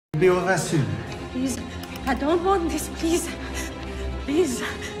be with us soon. Please, I don't want this, please. Please.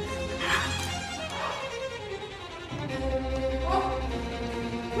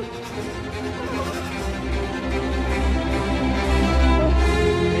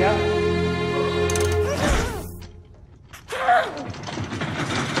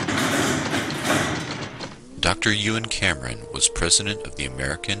 Dr. Ewan Cameron was president of the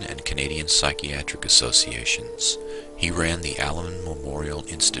American and Canadian Psychiatric Associations. He ran the Allen Memorial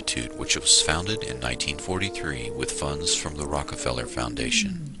Institute, which was founded in 1943 with funds from the Rockefeller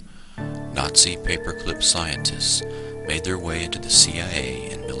Foundation. Nazi paperclip scientists made their way into the CIA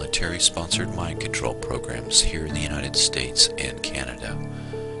and military-sponsored mind control programs here in the United States and Canada.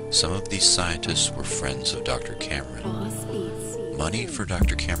 Some of these scientists were friends of Dr. Cameron. Money for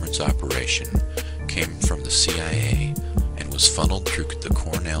Dr. Cameron's operation came from the CIA and was funneled through the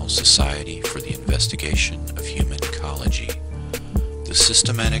Cornell Society for the Investigation of Human Ecology. The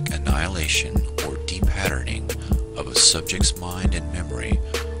systematic annihilation or depatterning of a subject's mind and memory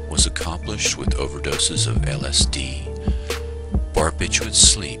was accomplished with overdoses of LSD, barbiturate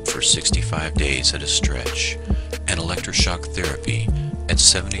sleep for 65 days at a stretch, and electroshock therapy at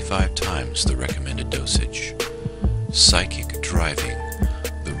 75 times the recommended dosage. Psychic driving,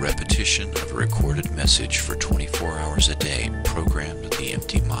 the repetition of a recorded message for 24 hours a day, programmed the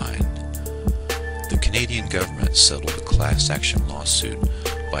empty mind. The Canadian government settled a class action lawsuit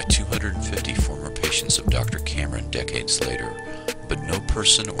by 250 former patients of Dr. Cameron decades later, but no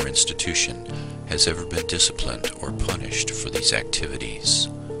person or institution has ever been disciplined or punished for these activities.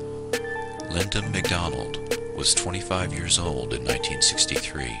 Linda MacDonald was 25 years old in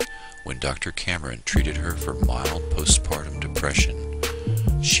 1963 when Dr. Cameron treated her for mild postpartum depression.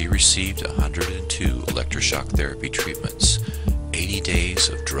 She received 102 electroshock therapy treatments, 80 days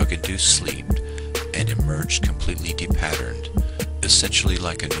of drug-induced sleep, and emerged completely depatterned, essentially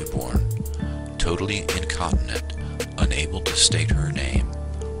like a newborn, totally incontinent, unable to state her name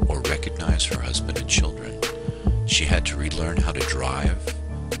or recognize her husband and children. She had to relearn how to drive,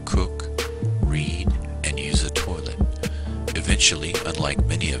 cook, read, and use a toilet. Eventually, unlike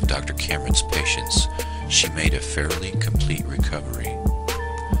many of Dr. Cameron's patients, she made a fairly complete recovery.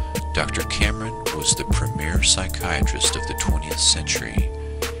 Dr. Cameron was the premier psychiatrist of the 20th century.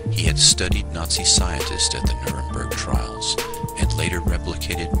 He had studied Nazi scientists at the Nuremberg trials and later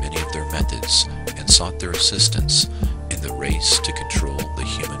replicated many of their methods and sought their assistance in the race to control the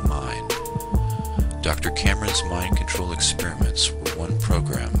human mind. Dr. Cameron's mind control experiments were one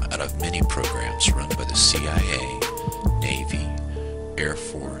program out of many programs run by the CIA, Navy, Air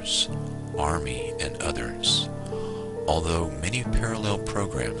Force, Army, and others. Although many parallel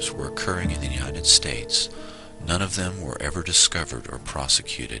programs were occurring in the United States, none of them were ever discovered or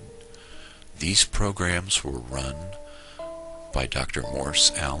prosecuted. These programs were run by Dr.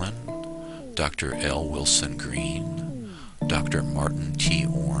 Morse Allen, Dr. L. Wilson Green, Dr. Martin T.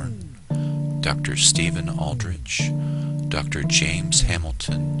 Orne, Dr. Stephen Aldrich, Dr. James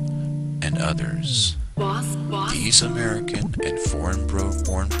Hamilton, and others. These American and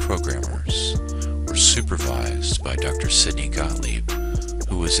foreign-born programmers were supervised by Dr. Sidney Gottlieb,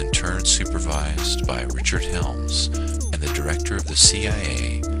 who was in turn supervised by Richard Helms and the director of the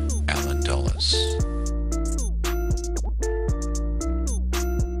CIA, Allen Dulles.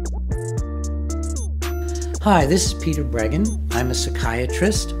 Hi, this is Peter Bregan. I'm a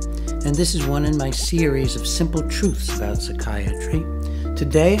psychiatrist, and this is one in my series of simple truths about psychiatry.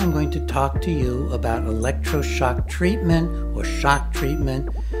 Today I'm going to talk to you about electroshock treatment or shock treatment,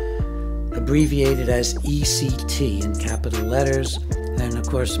 abbreviated as ECT in capital letters. And of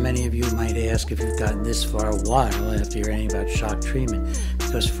course, many of you might ask if you've gotten this far a while after hearing about shock treatment,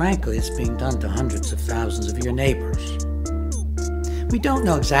 because frankly, it's being done to hundreds of thousands of your neighbors. We don't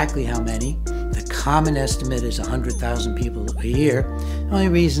know exactly how many. The common estimate is 100,000 people a year. The only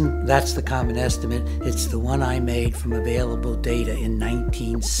reason that's the common estimate, it's the one I made from available data in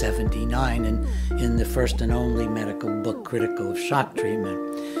 1979 and in the first and only medical book critical of shock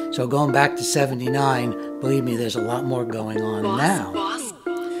treatment. So going back to 79, believe me, there's a lot more going on now.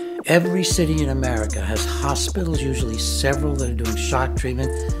 Every city in America has hospitals, usually several, that are doing shock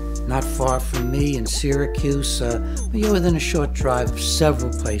treatment. Not far from me in Syracuse, you're within a short drive of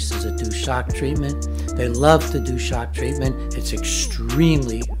several places that do shock treatment. They love to do shock treatment. It's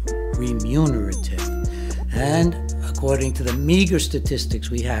extremely remunerative. And according to the meager statistics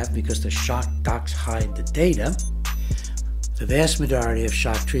we have, because the shock docs hide the data, the vast majority of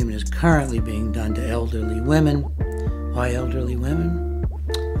shock treatment is currently being done to elderly women. Why elderly women?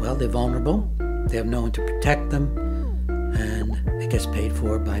 Well, they're vulnerable. They have no one to protect them. And it gets paid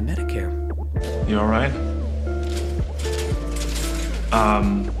for by Medicare. You all right?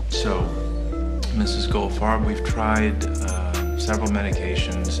 So, Mrs. Goldfarb, we've tried several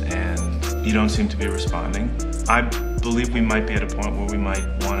medications and you don't seem to be responding. I believe we might be at a point where we might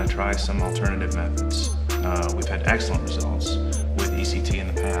want to try some alternative methods. We've had excellent results with ECT in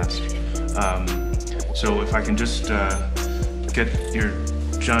the past. So if I can just get your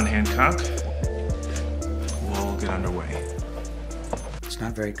John Hancock, we'll get underway. It's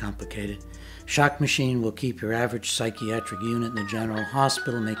not very complicated. Shock machine will keep your average psychiatric unit in the general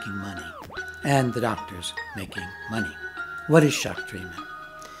hospital making money, and the doctors making money. What is shock treatment?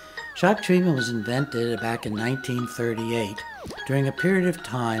 Shock treatment was invented back in 1938 during a period of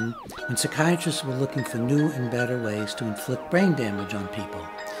time when psychiatrists were looking for new and better ways to inflict brain damage on people.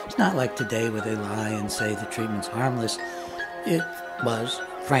 It's not like today where they lie and say the treatment's harmless. It was,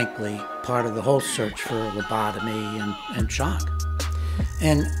 frankly, part of the whole search for lobotomy and shock.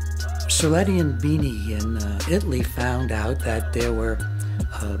 And Soletti and Bini in Italy found out that there were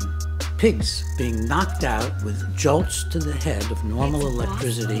pigs being knocked out with jolts to the head of normal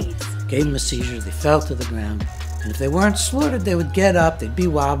electricity, gave them a seizure, they fell to the ground, and if they weren't slaughtered, they would get up, they'd be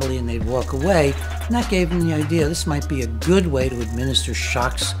wobbly, and they'd walk away, and that gave them the idea this might be a good way to administer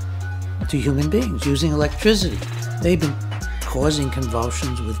shocks to human beings using electricity. They've been causing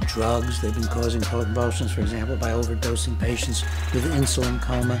convulsions with drugs. They've been causing convulsions, for example, by overdosing patients with insulin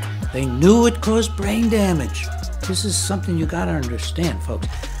coma. They knew it caused brain damage. This is something you got to understand, folks.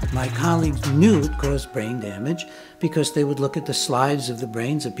 My colleagues knew it caused brain damage because they would look at the slides of the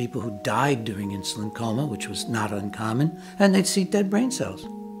brains of people who died during insulin coma, which was not uncommon, and they'd see dead brain cells.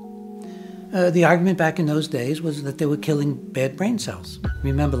 The argument back in those days was that they were killing bad brain cells.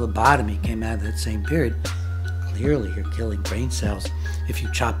 Remember, lobotomy came out of that same period. Clearly, you're killing brain cells if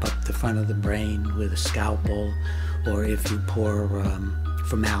you chop up the front of the brain with a scalpel, or if you pour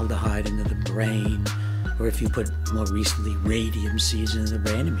formaldehyde into the brain, or if you put, more recently, radium seeds into the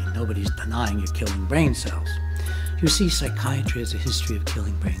brain. I mean, nobody's denying you're killing brain cells. You see, psychiatry has a history of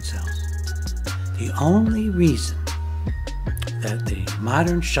killing brain cells. The only reason that the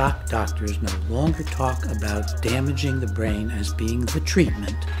modern shock doctors no longer talk about damaging the brain as being the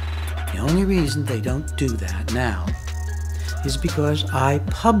treatment, the only reason they don't do that now is because I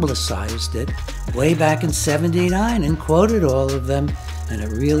publicized it way back in '79 and quoted all of them, and it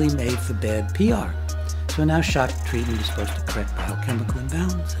really made for bad PR. So now shock treatment is supposed to correct biochemical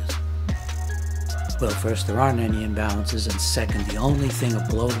imbalances. Well, first, there aren't any imbalances, and second, the only thing a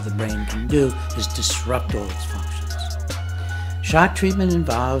blow to the brain can do is disrupt all its functions. Shock treatment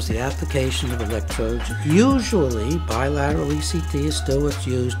involves the application of electrodes. Usually, bilateral ECT is still what's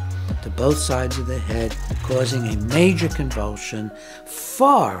used to both sides of the head, causing a major convulsion,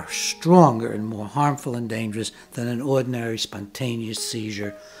 far stronger and more harmful and dangerous than an ordinary spontaneous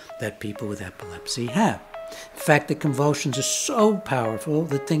seizure that people with epilepsy have. In fact, the convulsions are so powerful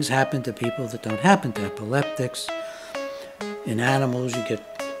that things happen to people that don't happen to epileptics. In animals, you get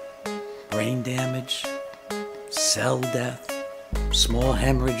brain damage, cell death, small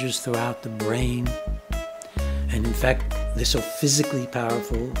hemorrhages throughout the brain. And in fact, they're so physically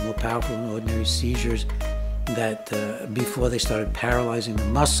powerful, more powerful than ordinary seizures, that before they started paralyzing the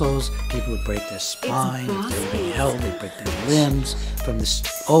muscles, people would break their spine. If they were being held, they'd break their limbs from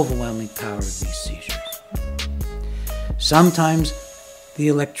this overwhelming power of these seizures. Sometimes the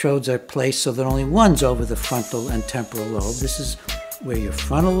electrodes are placed so that only one's over the frontal and temporal lobe. This is where your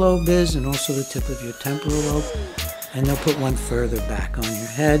frontal lobe is and also the tip of your temporal lobe. And they'll put one further back on your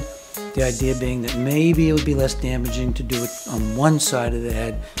head. The idea being that maybe it would be less damaging to do it on one side of the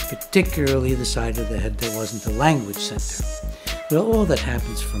head, particularly the side of the head that wasn't the language center. Well, all that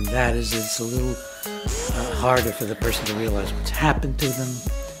happens from that is it's a little harder for the person to realize what's happened to them.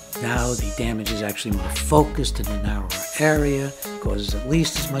 Now the damage is actually more focused in a narrower area, causes at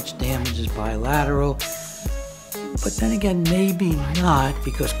least as much damage as bilateral. But then again, maybe not,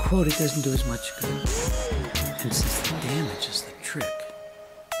 because, quote, it doesn't do as much good. And since the damage is the trick,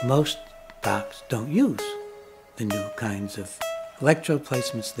 most docs don't use the new kinds of electrode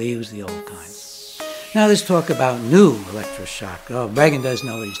placements. They use the old kinds. Now let's talk about new electroshock. Oh, Bregan does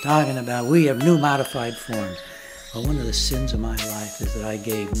know what he's talking about. We have new modified forms. Well, one of the sins of my life is that I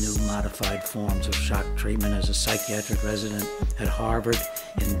gave new modified forms of shock treatment as a psychiatric resident at Harvard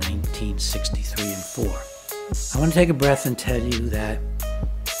in 1963 and 4. I want to take a breath and tell you that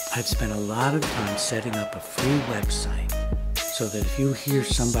I've spent a lot of time setting up a free website so that if you hear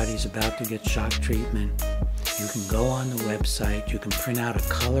somebody's about to get shock treatment You can go on the website, you can print out a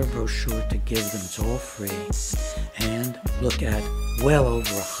color brochure to give them, it's all free, and look at well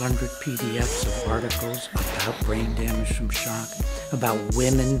over 100 PDFs of articles about brain damage from shock, about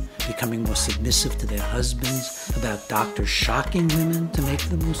women becoming more submissive to their husbands, about doctors shocking women to make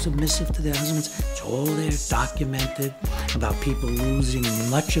them more submissive to their husbands. It's all there documented, about people losing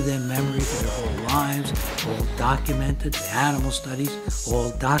much of their memory for their whole lives, all documented, the animal studies, all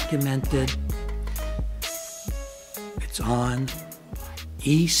documented. It's on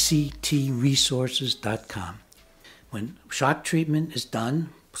ECTresources.com. When shock treatment is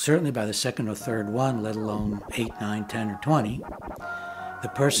done, certainly by the second or third one, let alone 8, 9, 10, or 20, the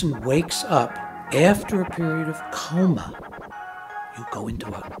person wakes up after a period of coma. You go into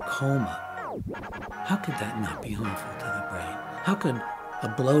a coma. How could that not be harmful to the brain? How could a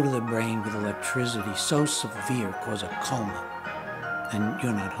blow to the brain with electricity so severe cause a coma and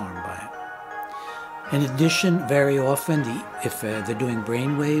you're not harmed by it? In addition, very often, if they're doing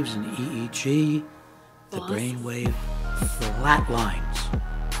brain waves and EEG, the brain wave flatlines.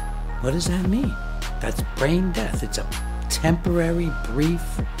 What does that mean? That's brain death. It's a temporary, brief,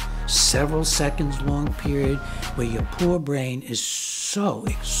 several seconds long period where your poor brain is so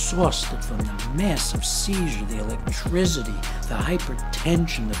exhausted from the massive seizure, the electricity, the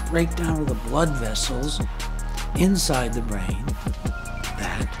hypertension, the breakdown of the blood vessels inside the brain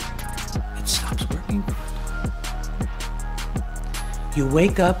that it stops working for it. You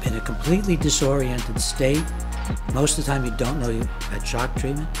wake up in a completely disoriented state. Most of the time you don't know you had shock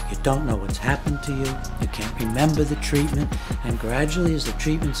treatment. You don't know what's happened to you. You can't remember the treatment. And gradually as the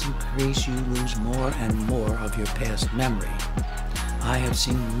treatments increase, you lose more and more of your past memory. I have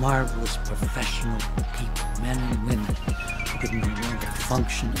seen marvelous professional people, men and women, who could no longer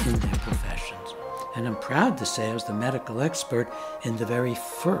function in their professions. And I'm proud to say I was the medical expert in the very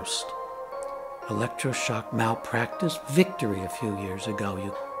first electroshock malpractice victory a few years ago.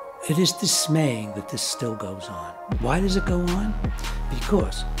 It is dismaying that this still goes on. Why does it go on?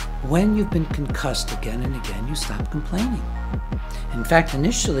 Because when you've been concussed again and again, you stop complaining. In fact,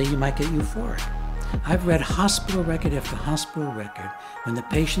 initially, you might get euphoric. I've read hospital record after hospital record. When the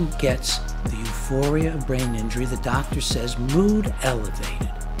patient gets the euphoria of brain injury, the doctor says mood elevated.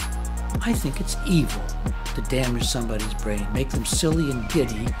 I think it's evil to damage somebody's brain, make them silly and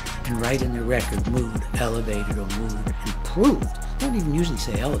giddy, and write in their record mood elevated or mood improved. They don't even usually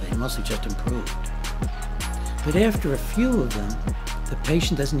say elevated, mostly just improved. But after a few of them, the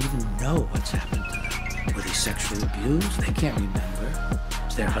patient doesn't even know what's happened to them. Were they sexually abused? They can't remember.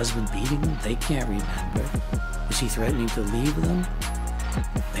 Was their husband beating them? They can't remember. Was he threatening to leave them?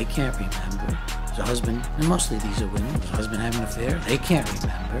 They can't remember. Was the husband, and mostly these are women, was the husband having an affair? They can't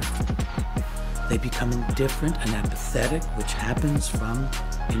remember. They become indifferent and apathetic, which happens from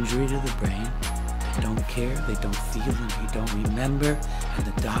injury to the brain. They don't care, they don't feel, they don't remember, and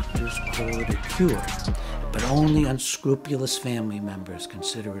the doctors call it a cure. But only unscrupulous family members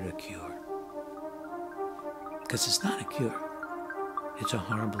consider it a cure. Because it's not a cure. It's a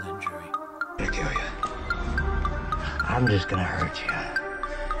horrible injury. I'm gonna kill you. I'm just gonna hurt you.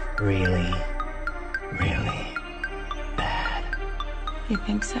 Really, really bad. You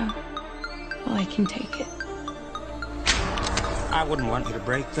think so? Well, I can take it. I wouldn't want you to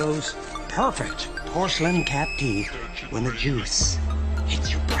break those perfect porcelain cat teeth when the juice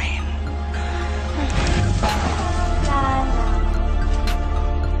hits your brain.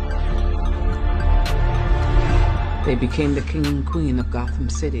 They became the king and queen of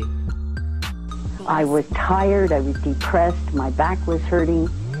Gotham City. I was tired, I was depressed, my back was hurting.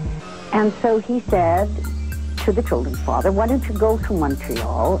 And so he said to the children's father, why don't you go to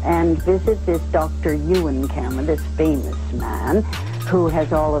Montreal and visit this Dr. Ewan Cameron, this famous man who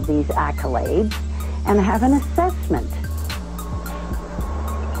has all of these accolades, and have an assessment.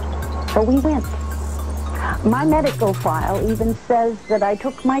 So we went. My medical file even says that I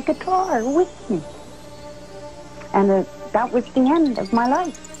took my guitar with me. And that was the end of my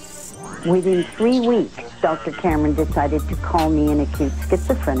life. Within 3 weeks, Dr. Cameron decided to call me an acute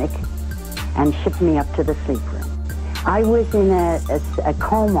schizophrenic and ship me up to the sleep room. I was in a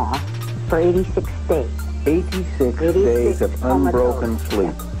coma for 86 days. 86 days of unbroken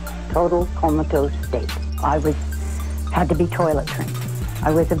sleep. Total comatose state. I had to be toilet trained.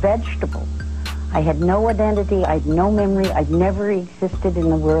 I was a vegetable. I had no identity, I had no memory, I'd never existed in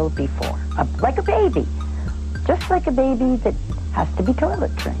the world before. Like a baby. Just like a baby that has to be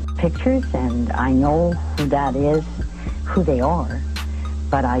toilet trained. Pictures, and I know who that is, who they are,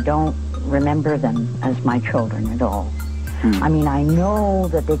 but I don't remember them as my children at all. I mean, I know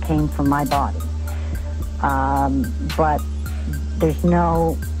that they came from my body, but there's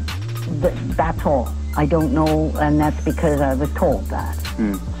no, that's all. I don't know, and that's because I was told that.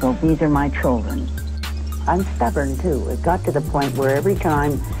 So these are my children. I'm stubborn, too. It got to the point where every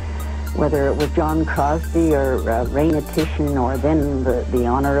time, whether it was John Crosby or Raina Titian or then the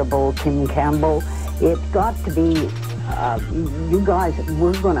Honorable Kim Campbell, it got to be, you guys,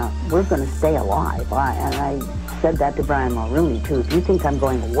 we're gonna stay alive. And I said that to Brian Mulrooney, too. If you think I'm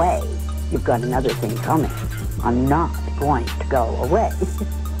going away, you've got another thing coming. I'm not going to go away.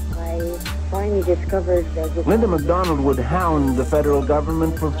 I finally discovered that... Linda MacDonald would hound the federal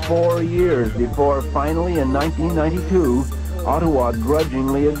government for 4 years before finally in 1992, Ottawa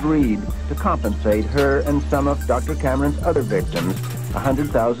grudgingly agreed to compensate her and some of Dr. Cameron's other victims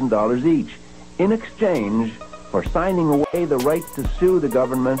 $100,000 each in exchange for signing away the right to sue the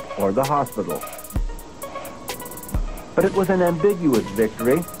government or the hospital. But it was an ambiguous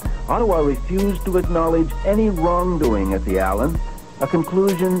victory. Ottawa refused to acknowledge any wrongdoing at the Allen, a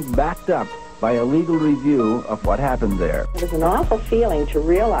conclusion backed up by a legal review of what happened there. It was an awful feeling to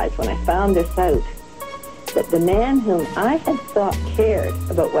realize when I found this out that the man whom I had thought cared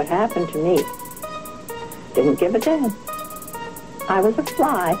about what happened to me didn't give a damn. I was a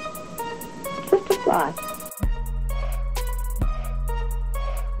fly, just a fly.